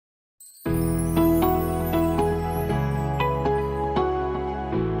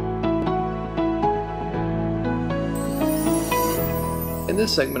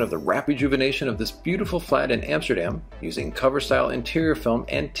this segment of the wrap rejuvenation of this beautiful flat in Amsterdam, using cover style interior film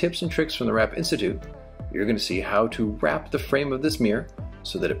and tips and tricks from the Wrap Institute, you're going to see how to wrap the frame of this mirror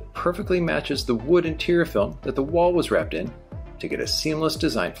so that it perfectly matches the wood interior film that the wall was wrapped in to get a seamless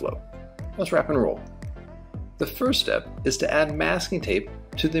design flow. Let's wrap and roll. The first step is to add masking tape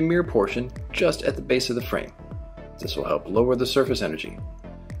to the mirror portion just at the base of the frame. This will help lower the surface energy.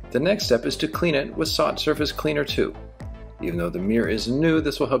 The next step is to clean it with Soft Surface Cleaner 2. Even though the mirror is new,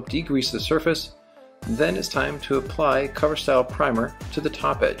 this will help degrease the surface. Then it's time to apply cover style primer to the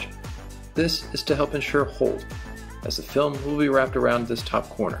top edge. This is to help ensure hold, as the film will be wrapped around this top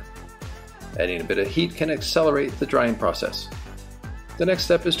corner. Adding a bit of heat can accelerate the drying process. The next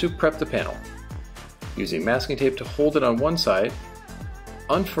step is to prep the panel. Using masking tape to hold it on one side,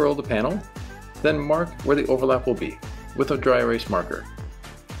 unfurl the panel, then mark where the overlap will be with a dry erase marker.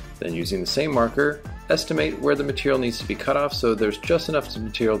 Then using the same marker, estimate where the material needs to be cut off so there's just enough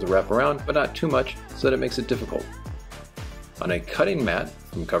material to wrap around, but not too much so that it makes it difficult. On a cutting mat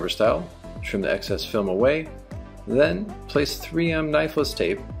from Cover Style, trim the excess film away, then place 3M knifeless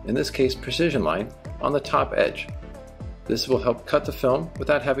tape, in this case precision line, on the top edge. This will help cut the film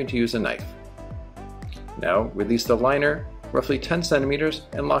without having to use a knife. Now release the liner roughly 10 centimeters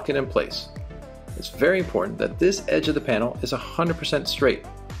and lock it in place. It's very important that this edge of the panel is 100% straight,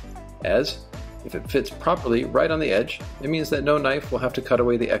 as if it fits properly right on the edge, it means that no knife will have to cut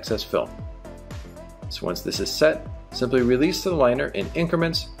away the excess film. So once this is set, simply release the liner in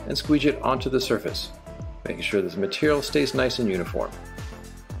increments and squeeze it onto the surface, making sure that the material stays nice and uniform.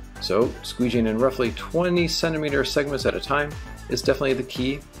 So squeezing in roughly 20 centimeter segments at a time is definitely the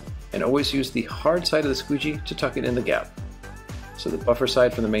key, and always use the hard side of the squeegee to tuck it in the gap. So the buffer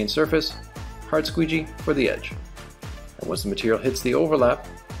side for the main surface, hard squeegee for the edge. And once the material hits the overlap,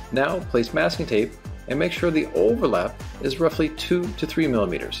 now place masking tape and make sure the overlap is roughly 2 to 3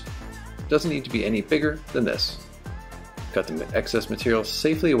 millimeters. It doesn't need to be any bigger than this. Cut the excess material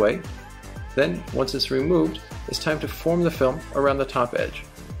safely away. Then, once it's removed, it's time to form the film around the top edge.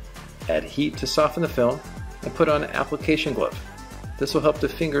 Add heat to soften the film and put on an application glove. This will help the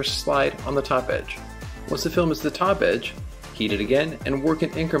fingers slide on the top edge. Once the film is the top edge, heat it again and work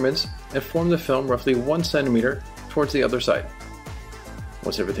in increments and form the film roughly 1 centimeter towards the other side.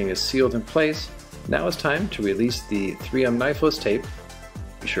 Once everything is sealed in place, now it's time to release the 3M knifeless tape.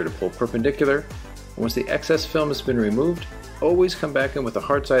 Be sure to pull perpendicular, and once the excess film has been removed, always come back in with the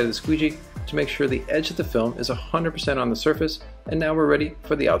hard side of the squeegee to make sure the edge of the film is 100% on the surface, and now we're ready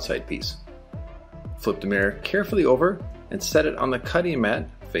for the outside piece. Flip the mirror carefully over and set it on the cutting mat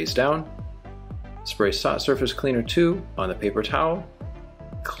face down. Spray Soft Surface Cleaner 2 on the paper towel.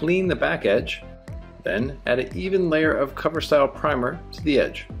 Clean the back edge. Then add an even layer of cover style primer to the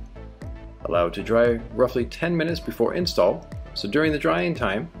edge. Allow it to dry roughly 10 minutes before install, so during the drying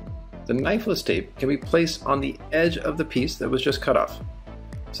time, the knifeless tape can be placed on the edge of the piece that was just cut off.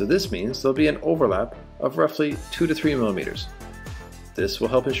 So this means there'll be an overlap of roughly 2 to 3 millimeters. This will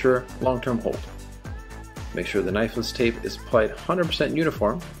help ensure long-term hold. Make sure the knifeless tape is applied 100%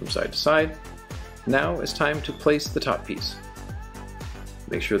 uniform from side to side. Now it's time to place the top piece.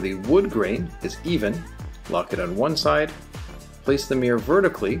 Make sure the wood grain is even, lock it on one side, place the mirror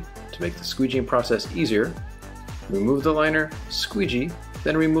vertically to make the squeegeeing process easier, remove the liner, squeegee,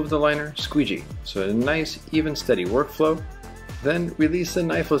 then remove the liner, squeegee, so a nice, even, steady workflow. Then release the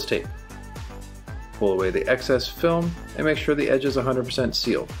knifeless tape. Pull away the excess film and make sure the edge is 100%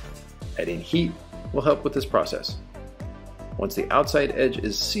 sealed. Adding heat will help with this process. Once the outside edge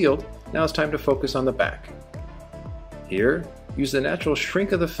is sealed, now it's time to focus on the back. Here, use the natural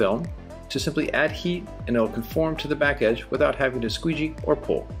shrink of the film to simply add heat and it will conform to the back edge without having to squeegee or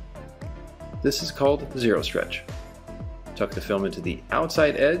pull. This is called zero stretch. Tuck the film into the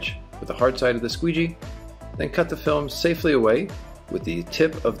outside edge with the hard side of the squeegee, then cut the film safely away with the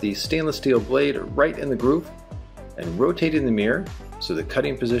tip of the stainless steel blade right in the groove, and rotating the mirror so the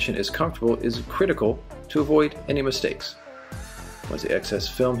cutting position is comfortable is critical to avoid any mistakes. Once the excess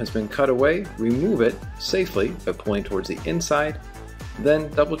film has been cut away, remove it safely by pulling towards the inside, then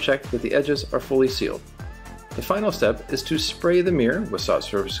double check that the edges are fully sealed. The final step is to spray the mirror with Soft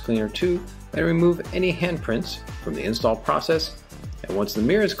Surface Cleaner 2 and remove any handprints from the install process, and once the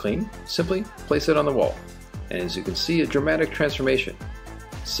mirror is clean, simply place it on the wall. And as you can see, a dramatic transformation.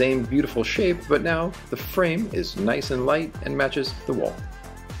 Same beautiful shape, but now the frame is nice and light and matches the wall.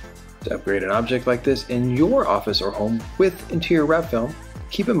 To upgrade an object like this in your office or home with interior wrap film,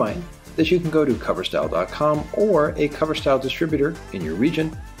 keep in mind that you can go to coverstyle.com or a CoverStyle distributor in your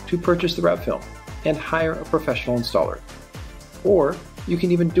region to purchase the wrap film and hire a professional installer. Or you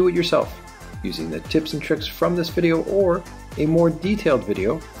can even do it yourself. using the tips and tricks from this video or a more detailed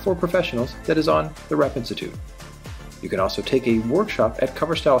video for professionals that is on the Wrap Institute. You can also take a workshop at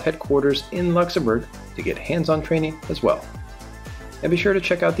CoverStyle headquarters in Luxembourg to get hands-on training as well. And be sure to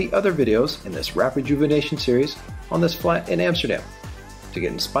check out the other videos in this Wrap Rejuvenation series on this flat in Amsterdam to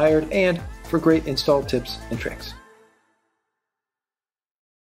get inspired and for great install tips and tricks.